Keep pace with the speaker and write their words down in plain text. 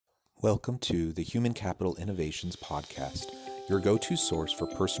Welcome to the Human Capital Innovations Podcast, your go-to source for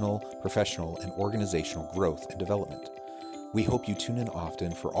personal, professional, and organizational growth and development. We hope you tune in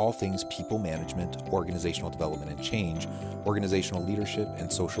often for all things people management, organizational development and change, organizational leadership,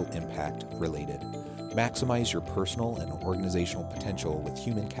 and social impact related. Maximize your personal and organizational potential with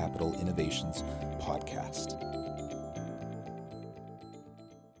Human Capital Innovations Podcast.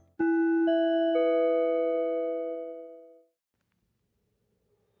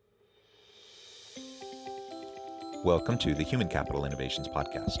 Welcome to the Human Capital Innovations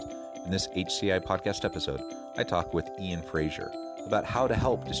Podcast. In this HCI podcast episode, I talk with Ian Fraser about how to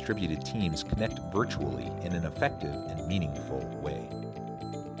help distributed teams connect virtually in an effective and meaningful way.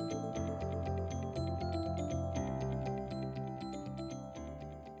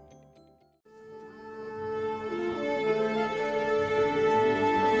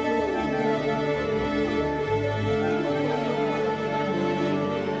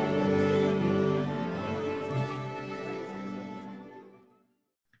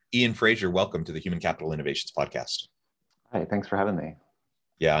 Ian Fraser, welcome to the Human Capital Innovations Podcast. Hi, thanks for having me.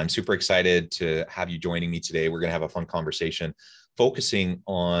 Yeah, I'm super excited to have you joining me today. We're going to have a fun conversation focusing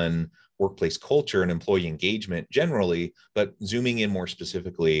on workplace culture and employee engagement generally, but zooming in more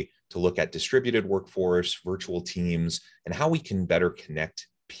specifically to look at distributed workforce, virtual teams, and how we can better connect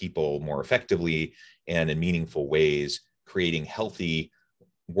people more effectively and in meaningful ways, creating healthy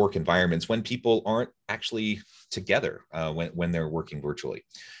work environments when people aren't actually together when they're working virtually.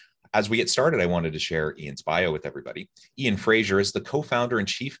 As we get started, I wanted to share Ian's bio with everybody. Ian Fraser is the co-founder and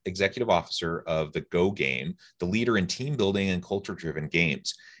chief executive officer of the Go Game, the leader in team building and culture-driven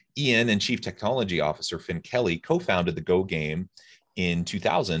games. Ian and chief technology officer Finn Kelly co-founded the Go Game in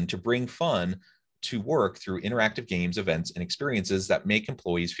 2000 to bring fun to work through interactive games, events, and experiences that make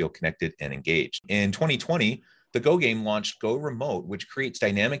employees feel connected and engaged. In 2020, the Go Game launched Go Remote, which creates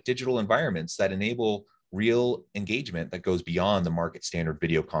dynamic digital environments that enable real engagement that goes beyond the market standard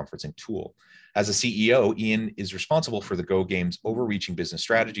video conferencing tool. As a CEO, Ian is responsible for the Go Game's overreaching business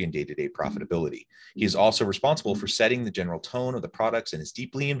strategy and day-to-day profitability. He is also responsible for setting the general tone of the products and is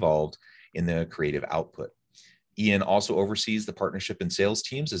deeply involved in the creative output. Ian also oversees the partnership and sales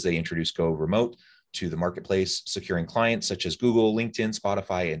teams as they introduce Go Remote to the marketplace, securing clients such as Google, LinkedIn,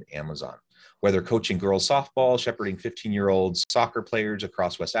 Spotify, and Amazon. Whether coaching girls softball, shepherding 15-year-olds soccer players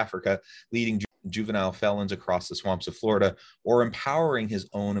across West Africa, leading juvenile felons across the swamps of Florida, or empowering his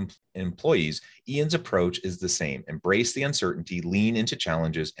own employees, Ian's approach is the same. Embrace the uncertainty, lean into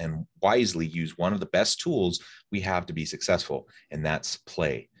challenges, and wisely use one of the best tools we have to be successful, and that's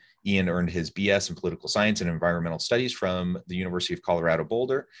play. Ian earned his BS in political science and environmental studies from the University of Colorado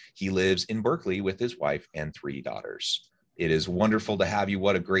Boulder. He lives in Berkeley with his wife and 3 daughters. It is wonderful to have you.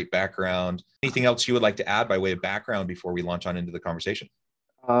 What a great background. Anything else you would like to add by way of background before we launch on into the conversation?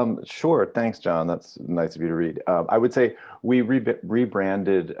 Sure. Thanks, John. That's nice of you to read. I would say we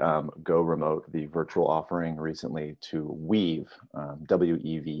rebranded Go Remote, the virtual offering, recently to Weave,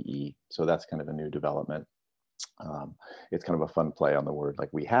 W-E-V-E. So that's kind of a new development. It's kind of a fun play on the word like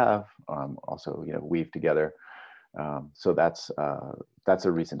we have, also, weave together. So that's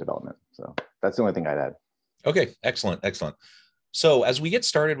a recent development. So that's the only thing I'd add. Okay, excellent. So as we get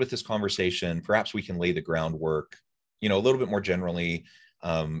started with this conversation, perhaps we can lay the groundwork, a little bit more generally,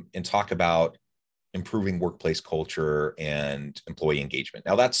 and talk about improving workplace culture and employee engagement.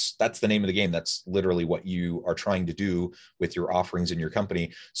 Now, that's the name of the game. That's literally what you are trying to do with your offerings in your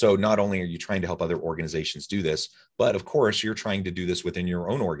company. So not only are you trying to help other organizations do this, but of course, you're trying to do this within your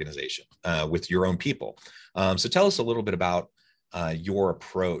own organization, with your own people. So tell us a little bit about your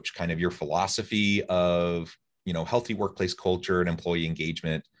approach, kind of your philosophy of, healthy workplace culture and employee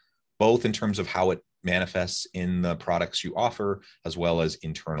engagement, both in terms of how it manifests in the products you offer, as well as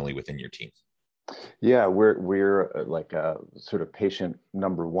internally within your team. Yeah, we're like a sort of patient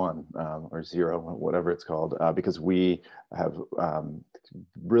number one or zero, whatever it's called, because we have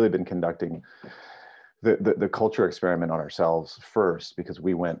really been conducting the culture experiment on ourselves first, because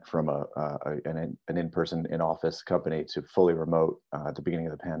we went from an in-person, in-office company to fully remote at the beginning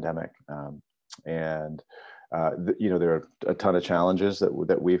of the pandemic. There are a ton of challenges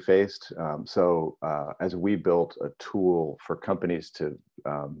that we faced. So as we built a tool for companies to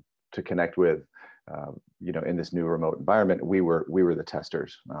connect with, in this new remote environment, we were the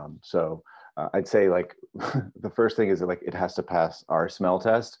testers. So I'd say like the first thing is that like it has to pass our smell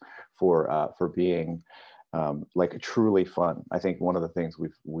test for being like truly fun. I think one of the things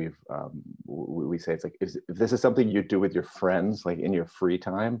we say, it's like, if this is something you do with your friends, like in your free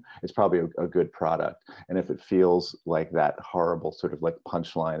time, it's probably a good product. And if it feels like that horrible sort of like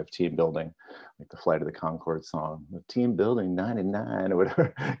punchline of team building, like the Flight of the Conchords song, the team building 99 or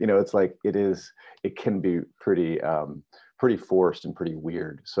whatever, it's like, it can be pretty forced and pretty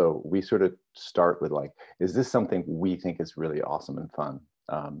weird. So we sort of start with like, is this something we think is really awesome and fun?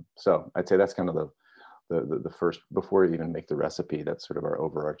 So I'd say that's kind of the first, before we even make the recipe, that's sort of our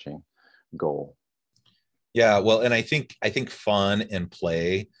overarching goal. Yeah, well, and I think fun and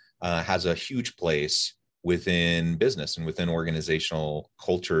play has a huge place within business and within organizational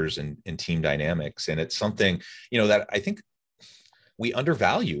cultures and team dynamics. And it's something, that I think we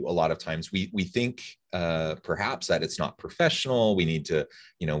undervalue a lot of times. We think perhaps that it's not professional. We need to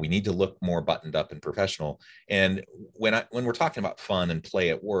look more buttoned up and professional. And when we're talking about fun and play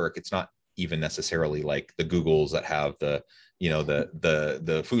at work, it's not even necessarily like the Googles that have the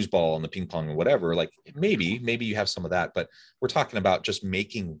foosball and the ping pong and whatever. Like maybe you have some of that, but we're talking about just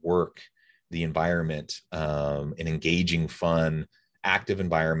making work, the environment, an engaging, fun, active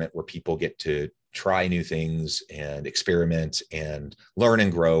environment where people get to try new things and experiment and learn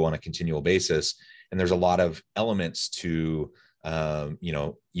and grow on a continual basis. And there's a lot of elements to,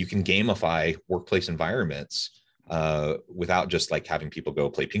 you can gamify workplace environments without just like having people go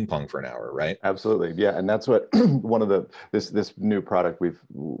play ping pong for an hour, right? Absolutely, yeah. And that's what one of this new product we've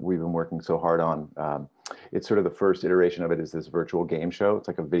been working so hard on. It's sort of the first iteration of it is this virtual game show. It's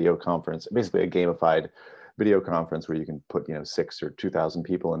like a video conference, basically a gamified video conference where you can put 6 or 2,000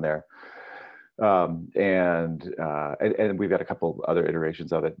 people in there. And we've got a couple other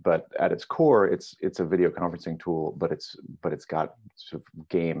iterations of it, but at its core, it's a video conferencing tool, but it's got sort of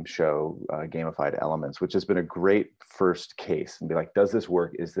game show gamified elements, which has been a great first case, and be like, does this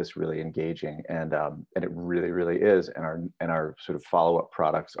work? Is this really engaging? And it really, really is. And our sort of follow-up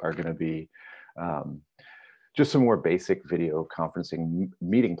products are going to be just some more basic video conferencing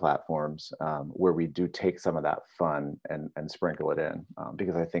meeting platforms where we do take some of that fun and sprinkle it in,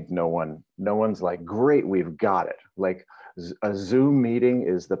 because I think no one's like, great, we've got it. Like a Zoom meeting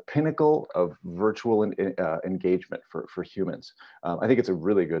is the pinnacle of virtual engagement for humans. I think it's a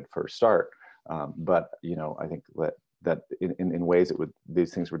really good first start, but I think that in ways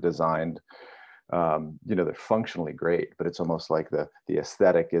these things were designed. They're functionally great, but it's almost like the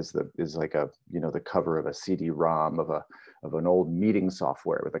aesthetic is like the cover of a CD-ROM of an old meeting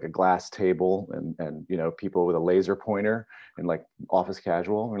software with like a glass table and people with a laser pointer and like office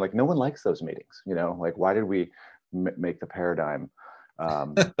casual. We're like, no one likes those meetings. Like, why did we make the paradigm?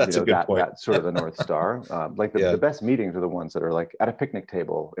 That's a good point. That's sort of the North Star. The best meetings are the ones that are like at a picnic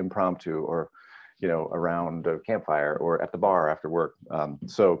table, impromptu, or around a campfire or at the bar after work.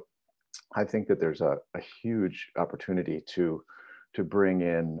 So I think that there's a huge opportunity to bring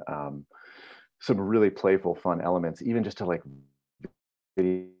in some really playful, fun elements, even just to like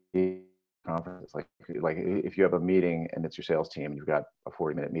video conferences. Like if you have a meeting and it's your sales team, you've got a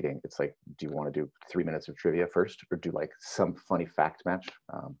 40-minute meeting. It's like, do you want to do 3 minutes of trivia first, or do like some funny fact match?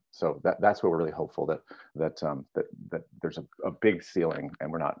 So that's what we're really hopeful that there's a big ceiling, and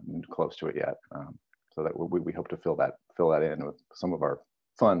we're not close to it yet. So that we hope to fill that in with some of our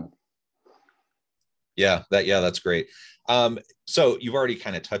fun. Yeah, that's great. So you've already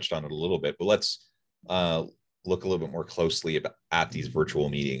kind of touched on it a little bit, but let's look a little bit more closely at these virtual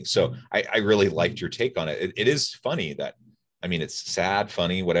meetings. So I really liked your take on it. It is funny that, it's sad,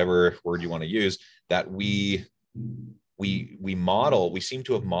 funny, whatever word you want to use, that we seem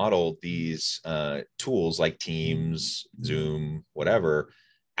to have modeled these tools like Teams, Zoom, whatever,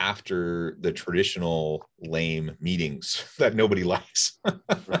 after the traditional lame meetings that nobody likes.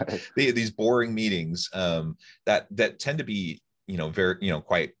 Right. These boring meetings that tend to be very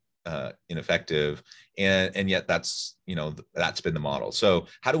quite ineffective, and yet that's been the model. So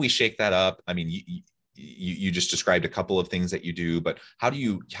how do we shake that up? You just described a couple of things that you do, but how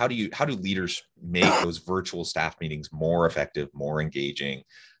do leaders make those virtual staff meetings more effective, more engaging,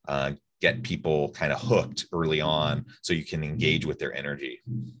 get people kind of hooked early on so you can engage with their energy?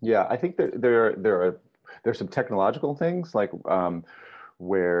 Yeah, I think that there's some technological things like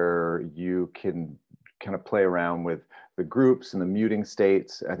where you can kind of play around with the groups and the muting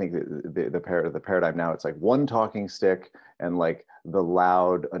states. I think the paradigm now, it's like one talking stick, and like the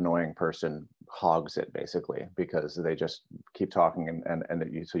loud, annoying person hogs it basically, because they just keep talking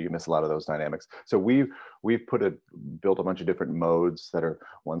so you miss a lot of those dynamics. So we've built a bunch of different modes that are,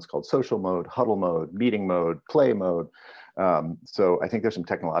 one's called social mode, huddle mode, meeting mode, play mode. So I think there's some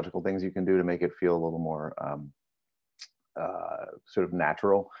technological things you can do to make it feel a little more sort of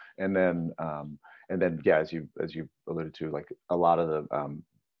natural. And And then, yeah, as you alluded to, like a lot of the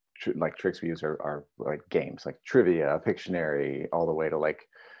like tricks we use are like games, like trivia, Pictionary, all the way to like,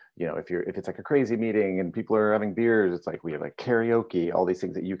 if it's like a crazy meeting and people are having beers, it's like we have like karaoke, all these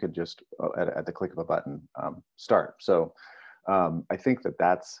things that you could just at the click of a button start. So I think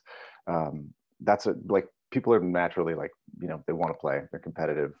that's like people are naturally like, they want to play, they're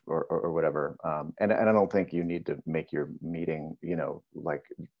competitive or whatever. And I don't think you need to make your meeting, like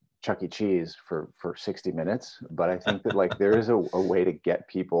Chuck E. Cheese for 60 minutes. But I think that like there is a way to get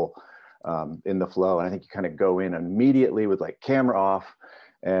people in the flow. And I think you kind of go in immediately with like camera off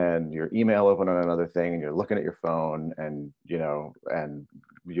and your email open on another thing, and you're looking at your phone, and and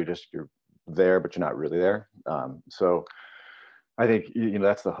you're there, but you're not really there. So I think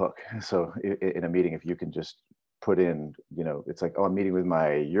that's the hook. So in a meeting, if you can just put in, it's like, oh, I'm meeting with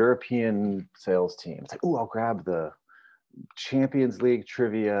my European sales team. It's like, oh, I'll grab the Champions League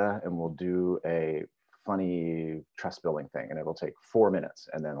trivia and we'll do a funny trust building thing, and it'll take 4 minutes,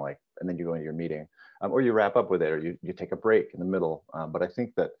 and then you go into your meeting, or you wrap up with it, or you take a break in the middle. But I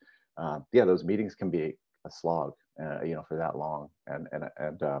think that those meetings can be a slog, for that long, and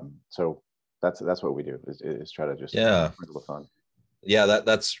so that's what we do is try to just sprinkle the fun. Yeah,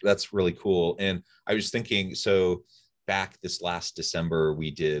 that's really cool. And I was thinking, so back this last December, we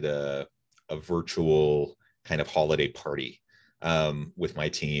did a virtual kind of holiday party with my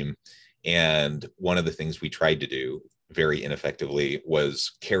team. And one of the things we tried to do very ineffectively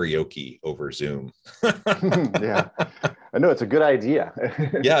was karaoke over Zoom. Yeah, I know, it's a good idea.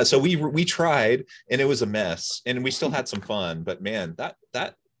 Yeah, so we tried, and it was a mess, and we still had some fun. But man, that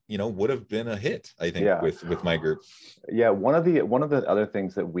would have been a hit, I think, with my group. Yeah, one of the other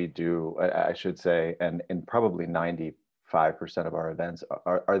things that we do, I should say, and probably 95% of our events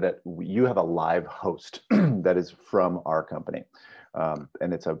are that you have a live host that is from our company, and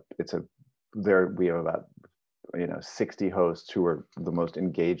we have about 60 hosts who are the most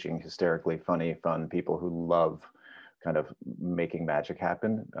engaging, hysterically funny, fun people who love kind of making magic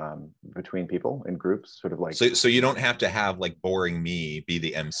happen between people in groups, sort of like. So you don't have to have like boring me be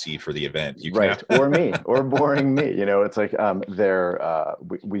the MC for the event, or me, or boring me. It's like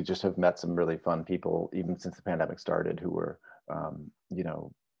we just have met some really fun people even since the pandemic started who were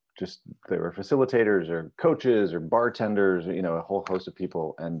just they were facilitators or coaches or bartenders, a whole host of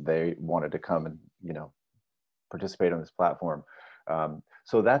people, and they wanted to come and participate on this platform.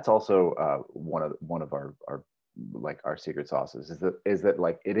 So that's also one of our like our secret sauces is that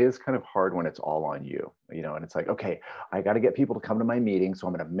like it is kind of hard when it's all on you, and it's like, okay, I got to get people to come to my meeting, so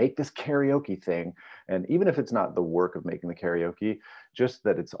I'm going to make this karaoke thing. And even if it's not the work of making the karaoke, just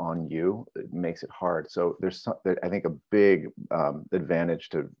that it's on you, it makes it hard. So there's I think a big advantage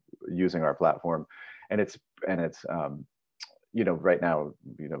to using our platform, and it's right now,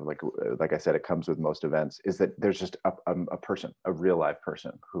 like I said, it comes with most events, is that there's just a person, a real live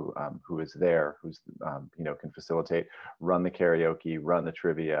person who is there, who's can facilitate, run the karaoke, run the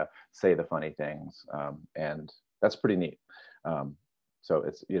trivia, say the funny things, and that's pretty neat. So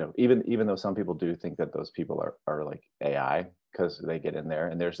it's even though some people do think that those people are like AI, because they get in there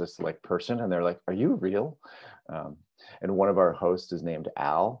and there's this like person and they're like, are you real? And one of our hosts is named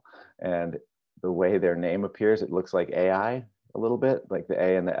Al, and the way their name appears, it looks like AI a little bit, like the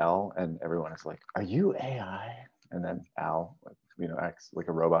A and the L, and everyone is like, are you AI? And then Al acts like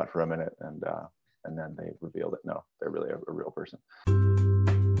a robot for a minute, and then they reveal that no, they're really a real person.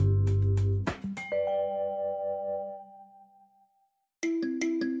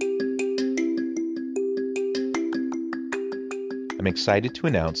 I'm excited to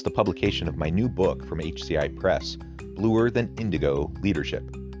announce the publication of my new book from HCI Press, Bluer Than Indigo Leadership: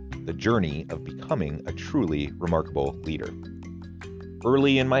 The Journey of Becoming a Truly Remarkable Leader.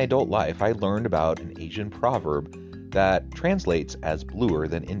 Early in my adult life, I learned about an Asian proverb that translates as bluer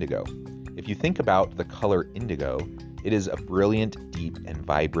than indigo. If you think about the color indigo, it is a brilliant, deep, and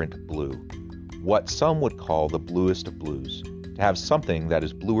vibrant blue, what some would call the bluest of blues. To have something that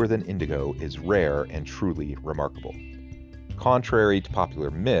is bluer than indigo is rare and truly remarkable. Contrary to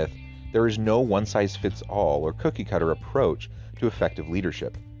popular myth, there is no one-size-fits-all or cookie-cutter approach to effective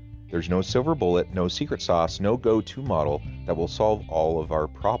leadership. There's no silver bullet, no secret sauce, no go-to model that will solve all of our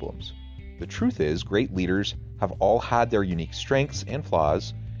problems. The truth is, great leaders have all had their unique strengths and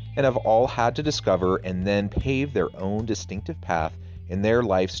flaws, and have all had to discover and then pave their own distinctive path in their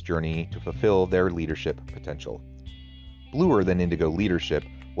life's journey to fulfill their leadership potential. Bluer Than Indigo Leadership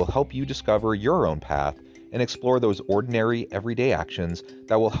will help you discover your own path and explore those ordinary, everyday actions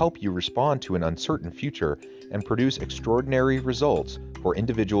that will help you respond to an uncertain future and produce extraordinary results for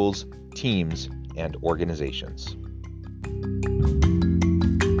individuals, teams, and organizations.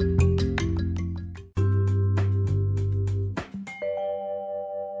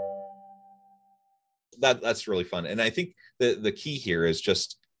 that's really fun. And I think the key here is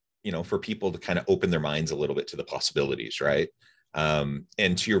just, for people to kind of open their minds a little bit to the possibilities, right? And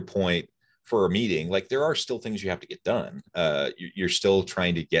to your point, for a meeting, like there are still things you have to get done. You're still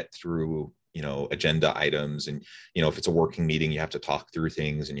trying to get through, agenda items. And, if it's a working meeting, you have to talk through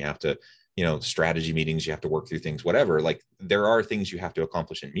things, and you have to, strategy meetings, you have to work through things, whatever. Like there are things you have to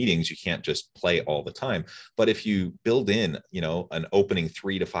accomplish in meetings. You can't just play all the time. But if you build in, an opening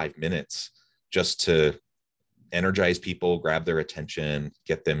 3 to 5 minutes just to energize people, grab their attention,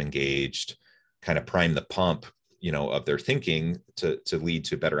 get them engaged, kind of prime the pump, of their thinking to lead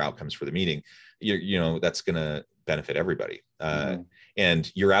to better outcomes for the meeting, that's going to benefit everybody.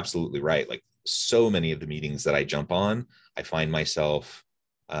 And you're absolutely right. Like so many of the meetings that I jump on, I find myself,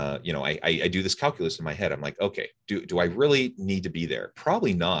 I do this calculus in my head. I'm like, okay, do I really need to be there?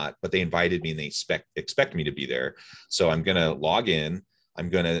 Probably not, but they invited me and they expect me to be there. So I'm going to log in. I'm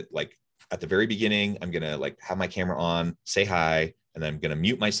going to at the very beginning, I'm going to have my camera on, say hi, and then I'm going to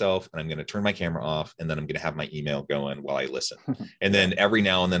mute myself and I'm going to turn my camera off. And then I'm going to have my email going while I listen. And then every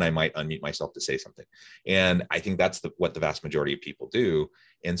now and then I might unmute myself to say something. And I think that's what the vast majority of people do.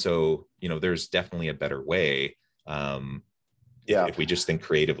 And so, there's definitely a better way. If we just think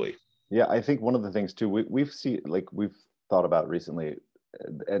creatively. Yeah, I think one of the things too, we've thought about recently,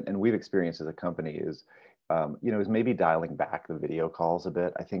 and we've experienced as a company is, is maybe dialing back the video calls a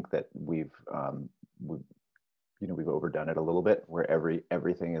bit. I think that we've overdone it a little bit, where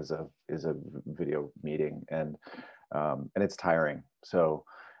everything is a video meeting, and it's tiring. So,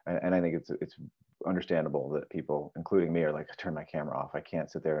 and I think it's understandable that people, including me, are like, turn my camera off. I can't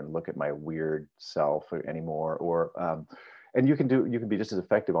sit there and look at my weird self anymore. Or and you can be just as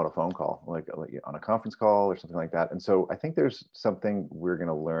effective on a phone call, like on a conference call or something like that. And so I think there's something we're going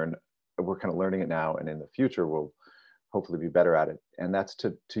to learn. We're kind of learning it now, and in the future we'll hopefully be better at it. And that's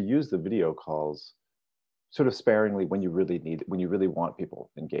to use the video calls sort of sparingly when you really want people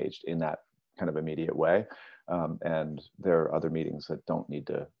engaged in that kind of immediate way. And there are other meetings that don't need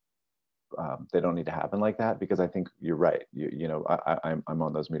to happen like that, because I think you're right. I'm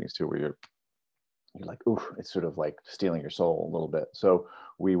on those meetings too, where you're like, oof, it's sort of like stealing your soul a little bit. So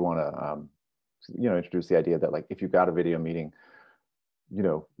we want to, introduce the idea that, like, if you've got a video meeting,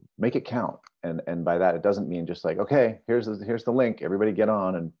 make it count. And by that, it doesn't mean just like, okay, here's the link, everybody get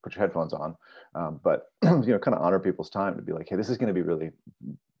on and put your headphones on. But, kind of honor people's time to be like, hey, this is going to be really,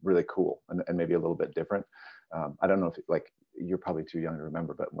 really cool, and maybe a little bit different. I don't know if you're probably too young to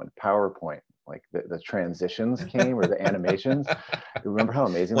remember, but when PowerPoint, the transitions came, or the animations, you remember how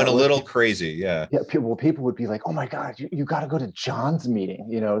amazing went that a was? little crazy. Yeah. Yeah. People would be like, oh my God, you got to go to John's meeting.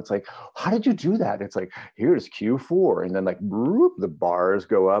 It's like, how did you do that? It's like, here's Q4. And then whoop, the bars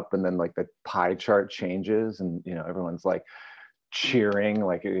go up, and then the pie chart changes, and, everyone's cheering,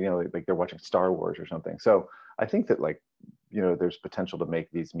 like they're watching Star Wars or something. So I think that there's potential to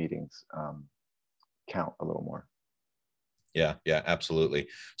make these meetings count a little more. Yeah, absolutely.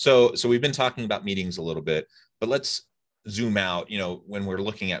 So we've been talking about meetings a little bit, but let's zoom out. When we're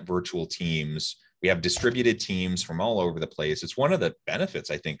looking at virtual teams, we have distributed teams from all over the place. It's one of the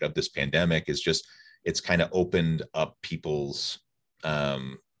benefits, I think, of this pandemic, is just it's kind of opened up people's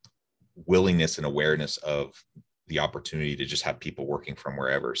willingness and awareness of the opportunity to just have people working from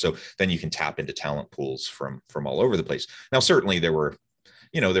wherever. So then you can tap into talent pools from all over the place. Now, certainly there were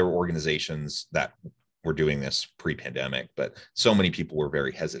organizations that were doing this pre-pandemic, but so many people were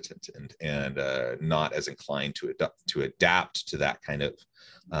very hesitant and not as inclined to adapt to that kind of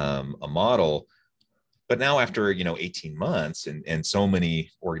a model. But now, after 18 months, and so many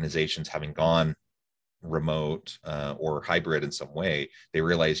organizations having gone remote or hybrid in some way, they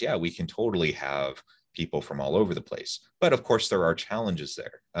realize, yeah, we can totally have people from all over the place. But of course, there are challenges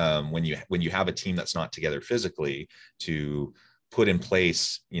there when you have a team that's not together physically, to put in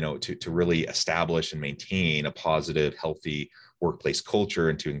place, to really establish and maintain a positive, healthy workplace culture,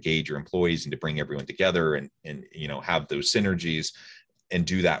 and to engage your employees, and to bring everyone together, and have those synergies, and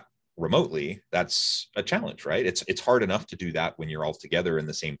do that remotely. That's a challenge, right? It's hard enough to do that when you're all together in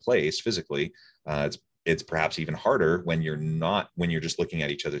the same place physically. It's perhaps even harder when you're just looking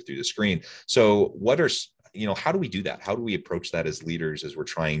at each other through the screen. So how do we do that? How do we approach that as leaders, as we're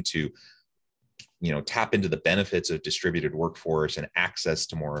trying to tap into the benefits of distributed workforce and access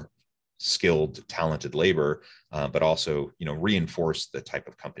to more skilled, talented labor, but also, reinforce the type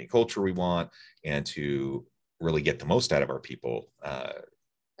of company culture we want, and to really get the most out of our people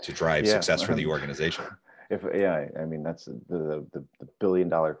to drive success for the organization? I mean, that's the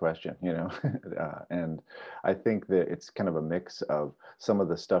billion-dollar question, and I think that it's kind of a mix of some of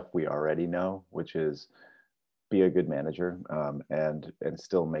the stuff we already know, which is, be a good manager, and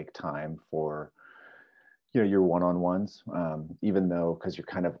still make time for your one-on-ones, even though, because you're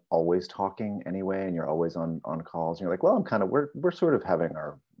kind of always talking anyway, and you're always on calls, and you're like, well, we're sort of having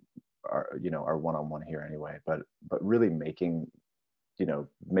our one-on-one here anyway, but really making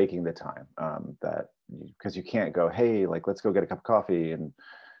the time, that, because you can't go, hey, like, let's go get a cup of coffee and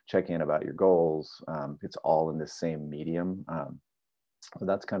check in about your goals. It's all in the same medium. So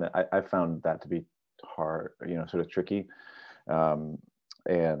that's kind of, I found that to be hard, sort of tricky. Um,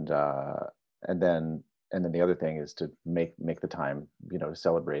 and and then the other thing is to make the time, to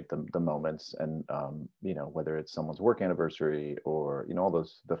celebrate the moments, and whether it's someone's work anniversary, or all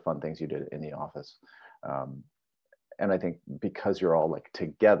the fun things you did in the office. And I think because you're all like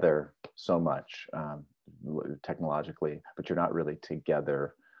together so much, technologically, but you're not really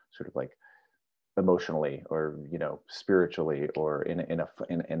together sort of like emotionally, or spiritually, or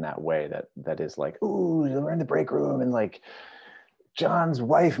in that way that is like, ooh, we're in the break room and like John's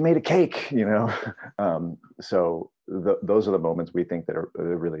wife made a cake, so those are the moments we think that are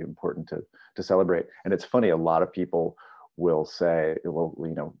really important to celebrate. And it's funny, a lot of people will say, well,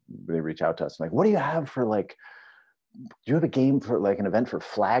 they reach out to us like, what do you have for, like, do you have a game for, like, an event for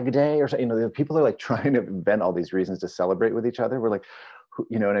Flag Day or something? The people are like trying to invent all these reasons to celebrate with each other. We're like,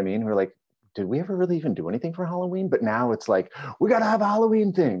 you know what I mean? We're like, did we ever really even do anything for Halloween? But now it's like, we got to have a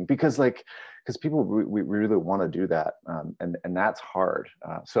Halloween thing, because people, we really want to do that. And that's hard.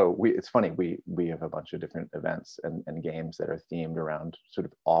 So it's funny, we have a bunch of different events and games that are themed around sort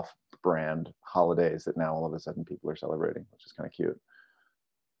of off-brand holidays that now all of a sudden people are celebrating, which is kind of cute.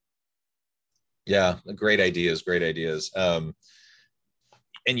 Yeah, great ideas, great ideas. And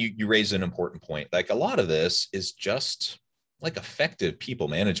you raise an important point. Like, a lot of this is just like effective people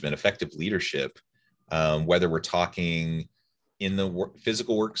management, effective leadership, whether we're talking in the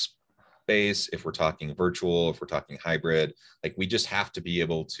physical workspace, if we're talking virtual, if we're talking hybrid. Like, we just have to be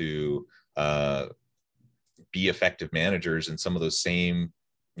able to be effective managers, and some of those same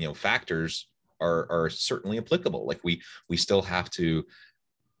factors are certainly applicable. Like, we still have to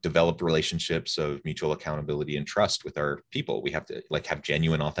develop relationships of mutual accountability and trust with our people. We have to have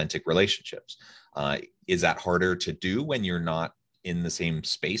genuine, authentic relationships. Is that harder to do when you're not in the same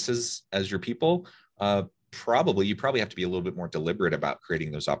spaces as your people? Probably. You probably have to be a little bit more deliberate about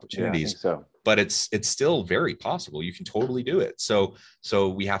creating those opportunities. Yeah, I think so. But it's still very possible. You can totally do it. So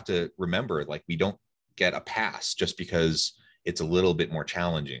we have to remember, like, we don't get a pass just because it's a little bit more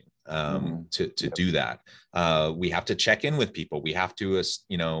challenging to do that. We have to check in with people. We have to,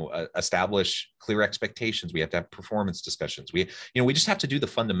 establish clear expectations. We have to have performance discussions. We just have to do the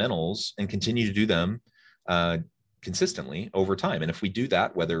fundamentals and continue to do them consistently over time. And if we do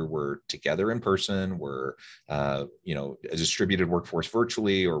that, whether we're together in person, we're, a distributed workforce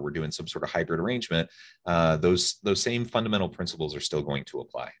virtually, or we're doing some sort of hybrid arrangement, those same fundamental principles are still going to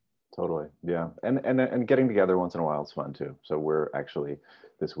apply. Totally. Yeah. And getting together once in a while is fun too. So we're actually,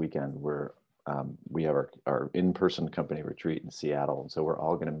 this weekend, we have our in-person company retreat in Seattle. And so we're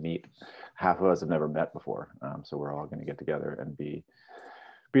all going to meet. Half of us have never met before. So we're all going to get together and be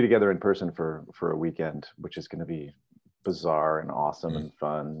together in person for a weekend, which is going to be bizarre and awesome and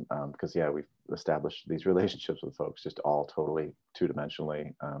fun. Because we've established these relationships with folks just all totally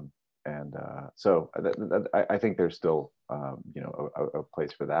two-dimensionally. So I think there's still, a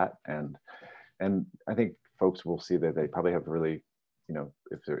place for that. And I think folks will see that they probably have really,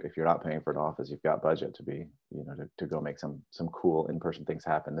 if you're not paying for an office, you've got budget to be, to go make some cool in-person things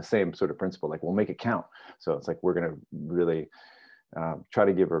happen. The same sort of principle, like, we'll make it count. So it's like, we're going to really try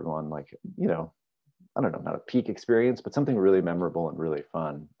to give everyone, like, I don't know, not a peak experience, but something really memorable and really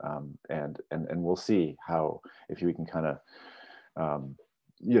fun. And we'll see how, if we can kind of,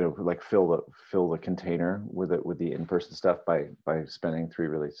 like fill the container with the in-person stuff by spending 3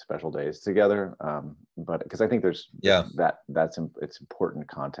 really special days together. But because I think there's it's important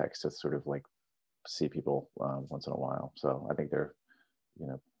context to sort of like see people once in a while. So I think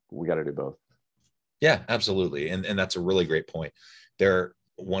we got to do both. Yeah, absolutely. And that's a really great point.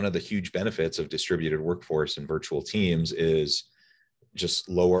 One of the huge benefits of distributed workforce and virtual teams is just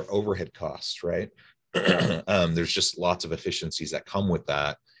lower overhead costs, right? There's just lots of efficiencies that come with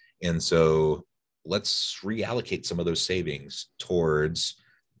that. And so let's reallocate some of those savings towards,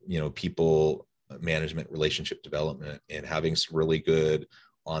 people management, relationship development, and having some really good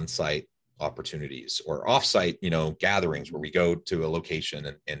on-site opportunities or offsite, gatherings where we go to a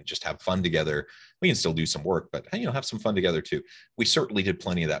location and just have fun together. We can still do some work, but have some fun together too. We certainly did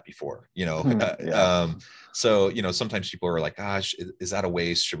plenty of that before, Yeah. So, sometimes people are like, gosh, is that a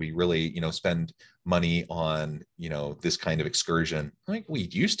waste? Should we really, spend money on, this kind of excursion? Like, we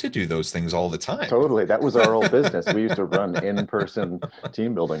used to do those things all the time. Totally. That was our old business. We used to run in-person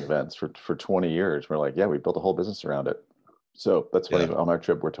team building events for 20 years. We're like, yeah, we built a whole business around it. So that's funny. Yeah. On our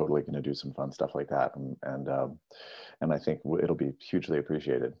trip, we're totally going to do some fun stuff like that, and I think it'll be hugely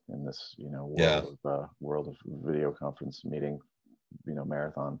appreciated in this world of video conference meeting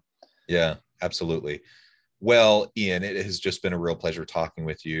marathon. Yeah, absolutely. Well, Ian, it has just been a real pleasure talking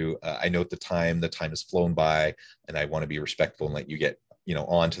with you. I know the time has flown by, and I want to be respectful and let you get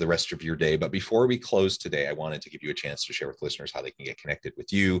on to the rest of your day. But before we close today, I wanted to give you a chance to share with listeners how they can get connected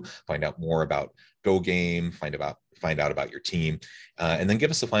with you, find out more about Go Game, find out about your team, and then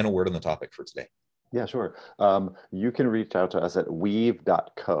give us the final word on the topic for today. Yeah, sure. You can reach out to us at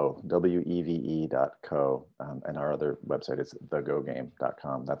weave.co, weve.co, and our other website is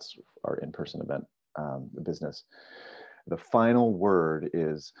thegogame.com. That's our in-person event business. The final word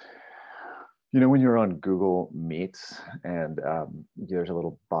is, when you're on Google Meets and there's a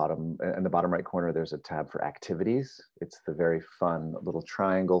little in the bottom right corner, there's a tab for activities. It's the very fun little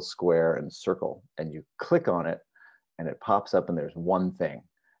triangle, square, and circle. And you click on it and it pops up and there's one thing.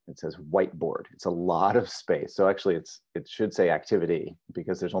 It says whiteboard. It's a lot of space. So actually it should say activity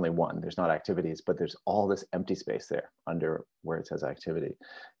because there's only one. There's not activities, but there's all this empty space there under where it says activity.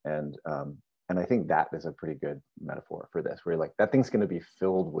 And I think that is a pretty good metaphor for this, where you're like, that thing's going to be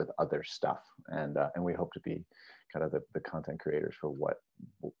filled with other stuff. And we hope to be kind of the content creators for what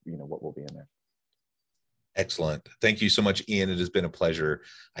will be in there. Excellent. Thank you so much, Ian. It has been a pleasure.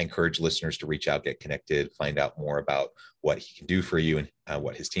 I encourage listeners to reach out, get connected, find out more about what he can do for you and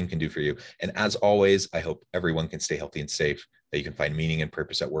what his team can do for you. And as always, I hope everyone can stay healthy and safe, that you can find meaning and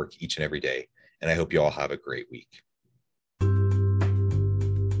purpose at work each and every day. And I hope you all have a great week.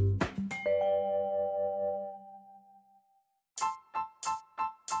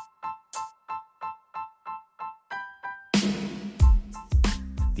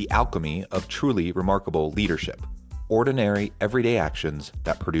 The alchemy of truly remarkable leadership. Ordinary, everyday actions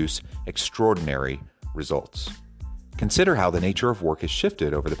that produce extraordinary results. Consider how the nature of work has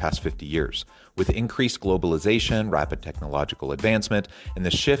shifted over the past 50 years. With increased globalization, rapid technological advancement, and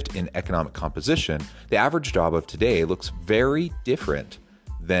the shift in economic composition, the average job of today looks very different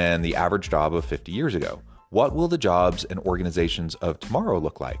than the average job of 50 years ago. What will the jobs and organizations of tomorrow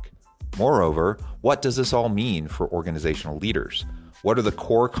look like? Moreover, what does this all mean for organizational leaders? What are the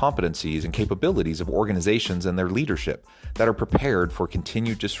core competencies and capabilities of organizations and their leadership that are prepared for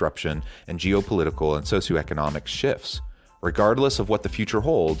continued disruption and geopolitical and socioeconomic shifts? Regardless of what the future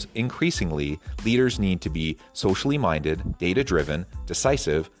holds, increasingly, leaders need to be socially minded, data-driven,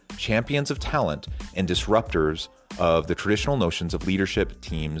 decisive, champions of talent, and disruptors of the traditional notions of leadership,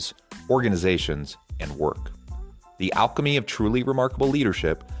 teams, organizations, and work. The alchemy of truly remarkable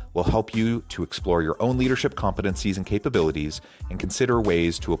leadership will help you to explore your own leadership competencies and capabilities and consider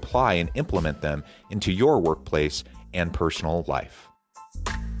ways to apply and implement them into your workplace and personal life.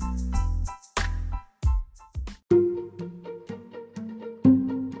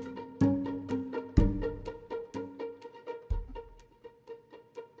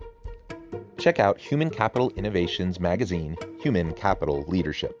 Check out Human Capital Innovations magazine, Human Capital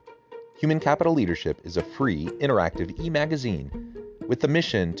Leadership. Human Capital Leadership is a free, interactive e-magazine with the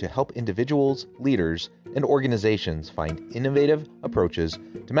mission to help individuals, leaders, and organizations find innovative approaches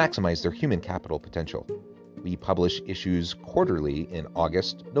to maximize their human capital potential. We publish issues quarterly in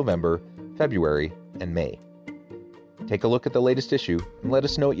August, November, February, and May. Take a look at the latest issue and let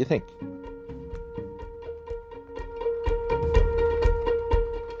us know what you think.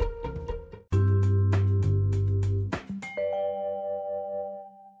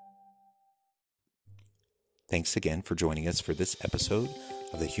 Thanks again for joining us for this episode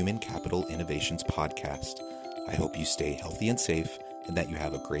of the Human Capital Innovations Podcast. I hope you stay healthy and safe and that you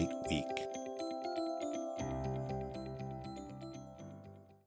have a great week.